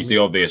shirt. He's the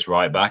obvious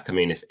right back. I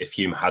mean, if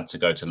Hume had to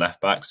go to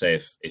left back, say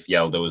if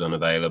Yelder was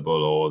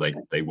unavailable, or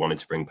they wanted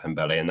to bring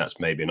Pembele in,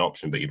 that's maybe an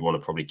option. But you'd want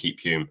to probably keep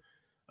Hume.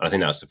 And I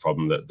think that's the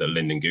problem that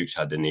Lyndon Gooch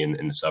had, didn't he,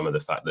 in the summer, the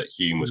fact that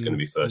Hume was going to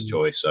be first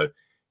choice. So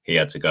he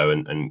had to go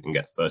and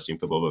get first team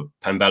football.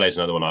 But Pembele is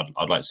another one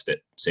I'd like to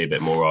see a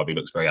bit more of. He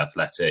looks very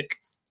athletic,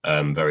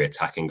 very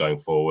attacking going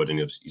forward, and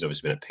he's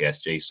obviously been at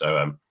PSG,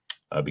 so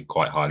I'd be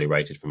quite highly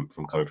rated from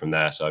coming from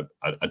there. So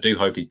I do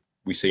hope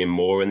we see him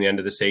more in the end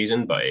of the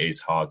season, but it is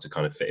hard to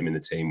kind of fit him in the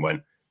team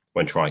when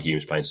Try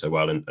Hume's playing so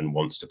well and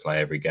wants to play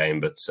every game.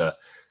 But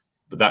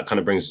that kind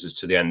of brings us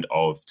to the end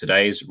of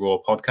today's Raw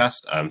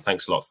podcast.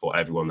 Thanks a lot for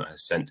everyone that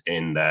has sent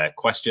in their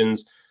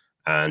questions.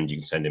 And you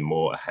can send in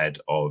more ahead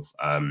of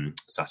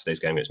Saturday's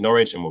game against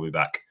Norwich, and we'll be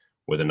back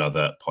with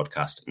another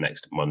podcast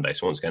next Monday.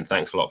 So once again,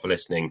 thanks a lot for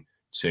listening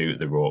to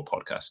the Raw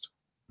podcast.